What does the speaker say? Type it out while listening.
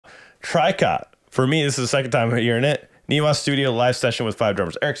Tricot. For me, this is the second time I'm hearing it. Niwa Studio live session with 5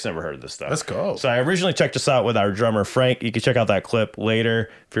 drummers. Eric's never heard of this stuff. Let's go. So I originally checked this out with our drummer, Frank. You can check out that clip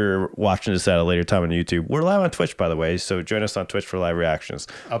later if you're watching this at a later time on YouTube. We're live on Twitch, by the way, so join us on Twitch for live reactions.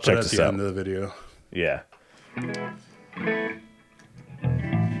 I'll put it at the end of the video. Yeah.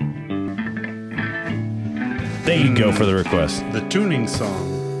 There you go for the request. The tuning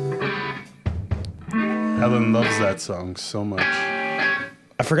song. Helen loves that song so much.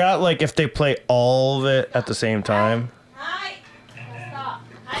 I forgot, like, if they play all of it at the same time.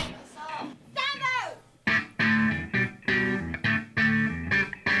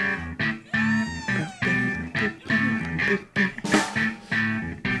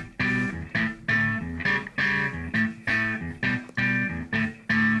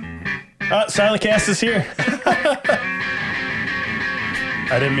 Silent Cast is here.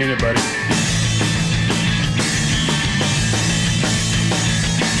 I didn't mean it, buddy.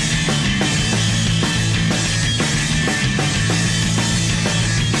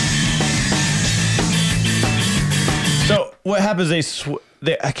 So what happens? I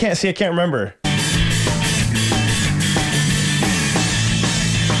can't remember.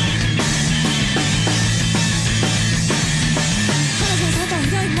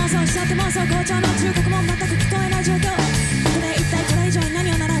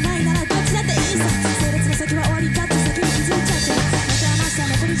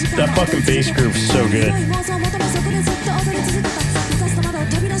 That fucking bass groove's so good. Is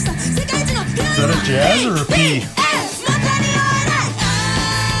that a jazz or a P?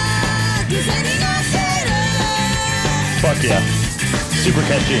 Fuck yeah. Super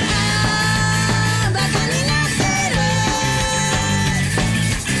catchy.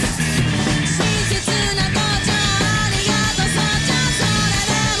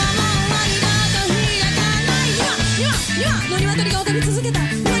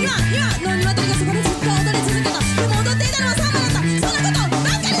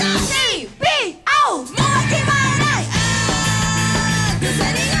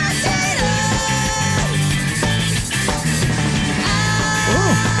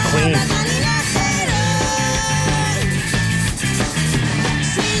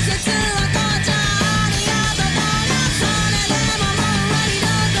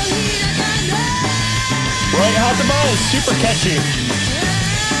 Right out the ball is super catchy.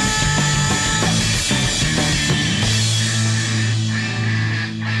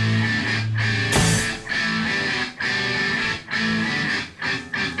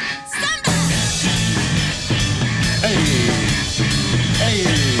 Hey, hey.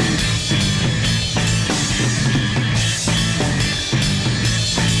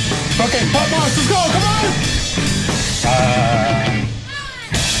 Okay, pop box, let's go, come on!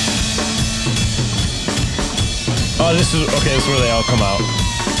 Oh, this is okay. This is where they all come out.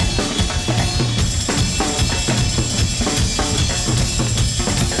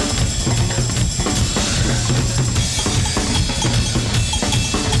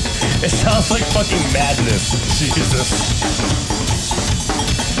 It sounds like fucking madness. Jesus.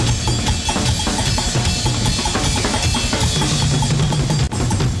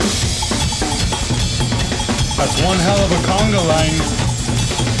 That's one hell of a conga line.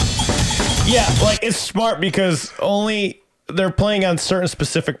 Yeah, like, it's smart because only they're playing on certain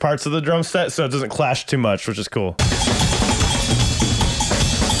specific parts of the drum set, so it doesn't clash too much, which is cool.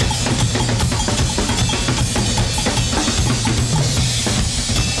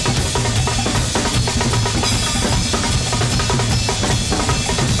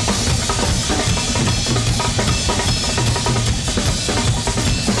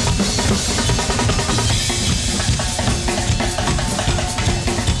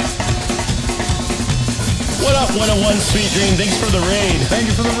 What up, 101 Sweet Dream? Thanks for the raid. Thank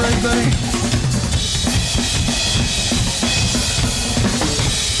you for the raid, buddy.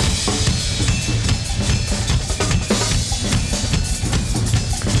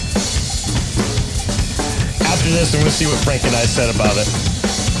 After this, I'm going to see what Frank and I said about it.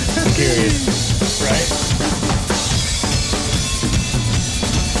 I'm curious. Right?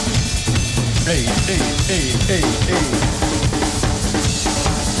 Hey, hey, hey, hey, hey.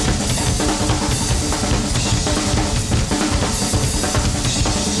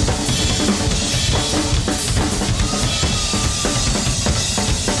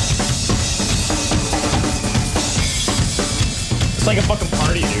 It's like a fucking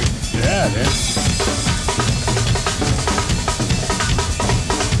party, dude. Yeah, it is.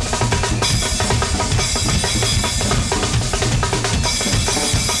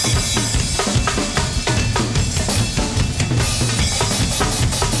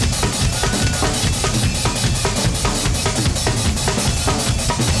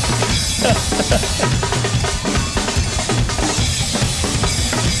 Yeah,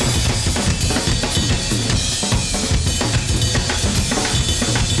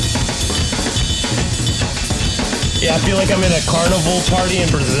 I feel like I'm in a carnival party in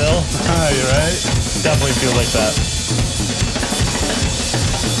Brazil. You're right. Definitely feel like that.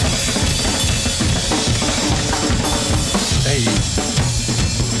 Hey.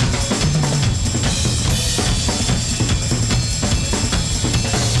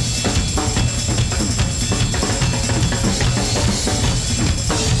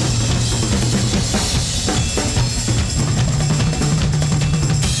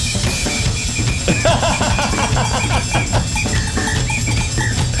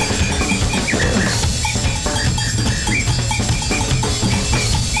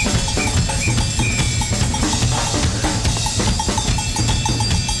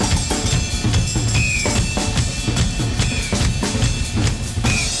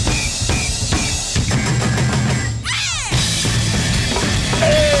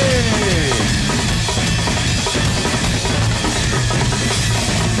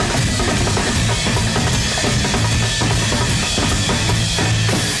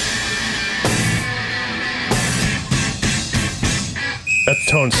 That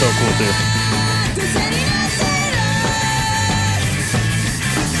tone's so cool, dude.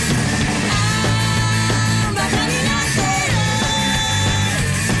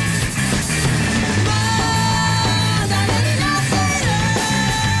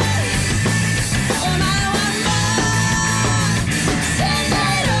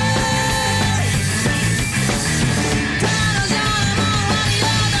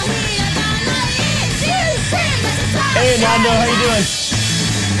 Hey, Nando, how you doing?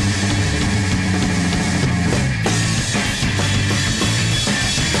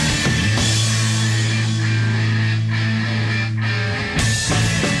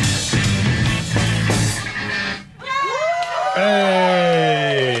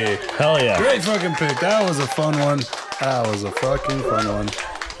 Hey. Hell yeah. Great fucking pick. That was a fun one. That was a fucking fun one.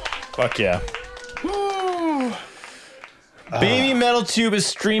 Fuck yeah. Baby Metal Tube is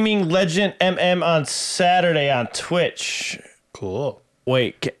streaming Legend MM on Saturday on Twitch. Cool.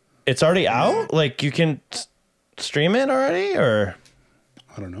 Wait, it's already out? Like, you can stream it already, or?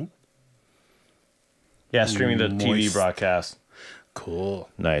 I don't know. Yeah, streaming the TV Moist. broadcast. Cool.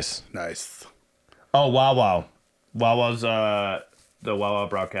 Nice. Nice. Oh, Wow Wow. Wow Wow's the Wow Wow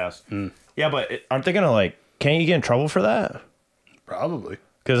broadcast. Yeah, but aren't they gonna, like, can't you get in trouble for that? Probably.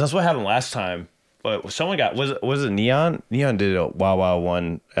 Because that's what happened last time. But someone got, was it Neon? Neon did a Wow Wow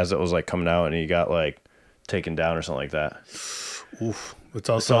one as it was, like, coming out, and he got, like, taken down or something like that. Oof. It's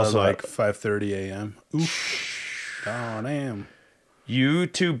also also like 5:30 a.m. Oof. Oh, damn.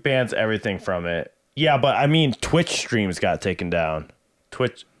 YouTube bans everything from it. Yeah, but I mean, Twitch streams got taken down.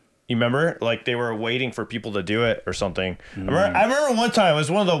 Twitch, you remember? Like, they were waiting for people to do it or something. I remember one time, it was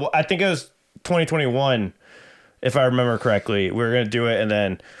one of the, I think it was 2021, if I remember correctly. We were going to do it, and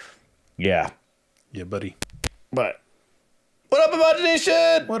then, yeah. Yeah, buddy. But, what up,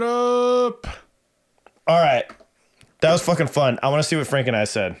 Imagination? What up? All right. That was fucking fun. I want to see what Frank and I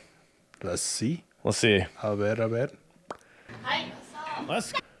said. Let's see. Let's see. I bet.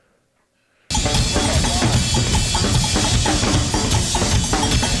 Let's.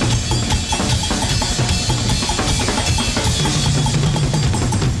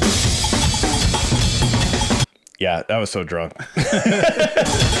 Yeah, that was so drunk.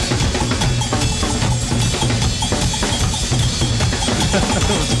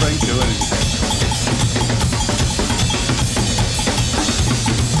 What's Frank doing?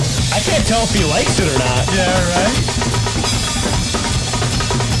 I can't tell if he likes it or not. Yeah, right?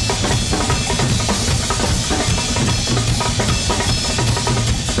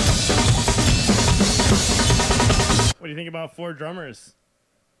 What do you think about 4 drummers?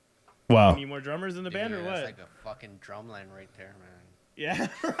 Wow. Need more drummers in the band or what? That's like a fucking drumline right there, man. Yeah,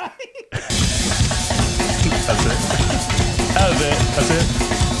 right. That's it. That was it. That's it.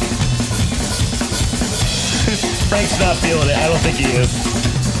 Frank's not feeling it. I don't think he is.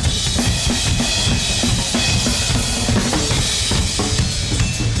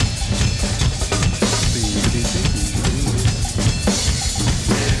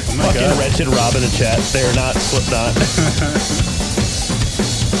 Oh my Fucking God. wretched Rob in the chat. They're not Slipknot.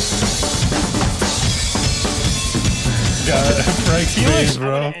 Frank's face,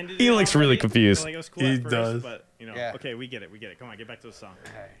 bro. He looks really confused. Like, it was cool He at first, does. But, you know, Yeah. okay, we get it. Come on, get back to the song.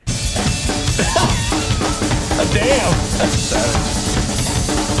 Damn.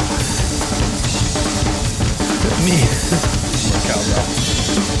 Cowbell.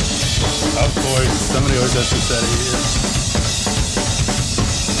 Of course. Somebody always has to set it here.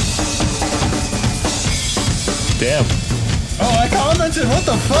 Damn. Oh, I commented. What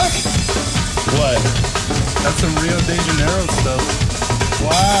the fuck? What? That's some Rio de Janeiro stuff.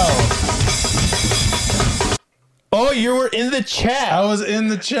 Wow. Oh, you were in the chat. I was in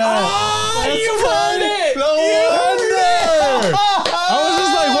the chat. Oh, you heard it. No wonder. I was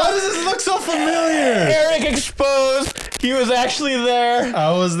just like, why does this look so familiar? Eric exposed. He was actually there. I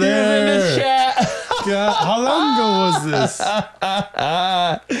was He was there. in the chat. God, how long ago was this?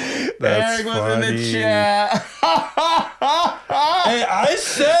 Eric was in the chat. Hey, I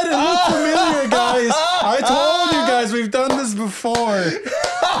said it looked familiar, guys. I told you guys we've done this before.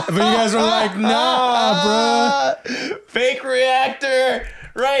 But you guys were like, nah, bruh. Fake reactor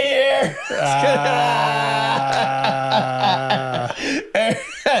right here.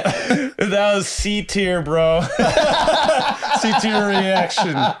 That was C tier, bro. See to your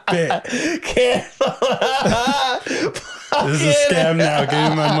reaction, bit. This is a scam now. Give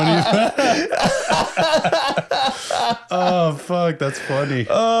me my money back. Oh, fuck. That's funny.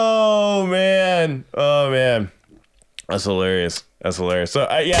 Oh, man. Oh, man. That's hilarious. That's hilarious. So,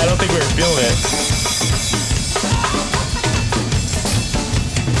 yeah, I don't think we were feeling it.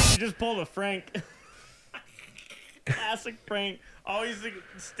 You just pulled a Frank. Classic Frank. Always the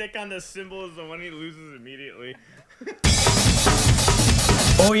stick on the cymbal is the one he loses immediately.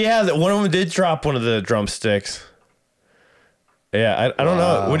 Oh, yeah. One of them did drop one of the drumsticks. Yeah, I don't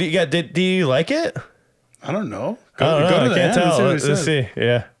know. What do you got? Do you like it? I don't know. I don't know. I the can't end and tell. what he Let's said. see.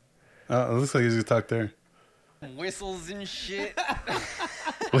 Yeah. It looks like he's gonna talk there. Whistles and shit.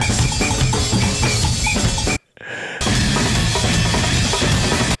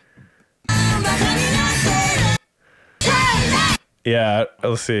 Yeah,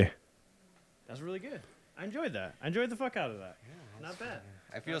 let's see. That's really good. I enjoyed that. I enjoyed the fuck out of that. Not bad.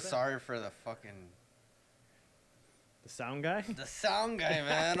 I feel sorry for the fucking The sound guy? the sound guy,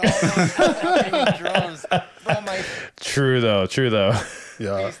 man. All those fucking drums. Bro, my True though.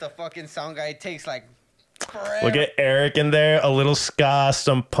 Yeah. face, the fucking sound guy takes like forever. Look at Eric in there. A little ska,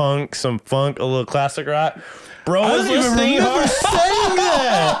 some punk, some funk, a little classic rock. Bro, I was don't even listening remember hard. saying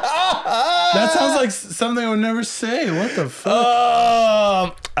that. That sounds like something I would never say. What the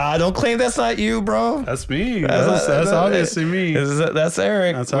fuck? Don't claim that's not you, bro. That's me. That's obviously me. That's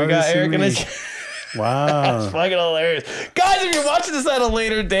Eric. That's we got obviously Eric in the me. chat. Wow. It's fucking hilarious. Guys, if you're watching this at a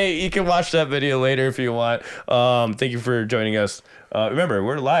later date, you can watch that video later if you want. Thank you for joining us. Remember,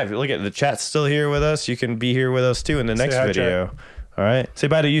 we're live. Look at the chat's still here with us. You can be here with us too in the next hi, video. All right. Say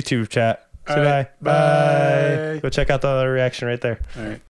bye to YouTube chat. Say All right. bye. Bye. Go check out the reaction right there. All right.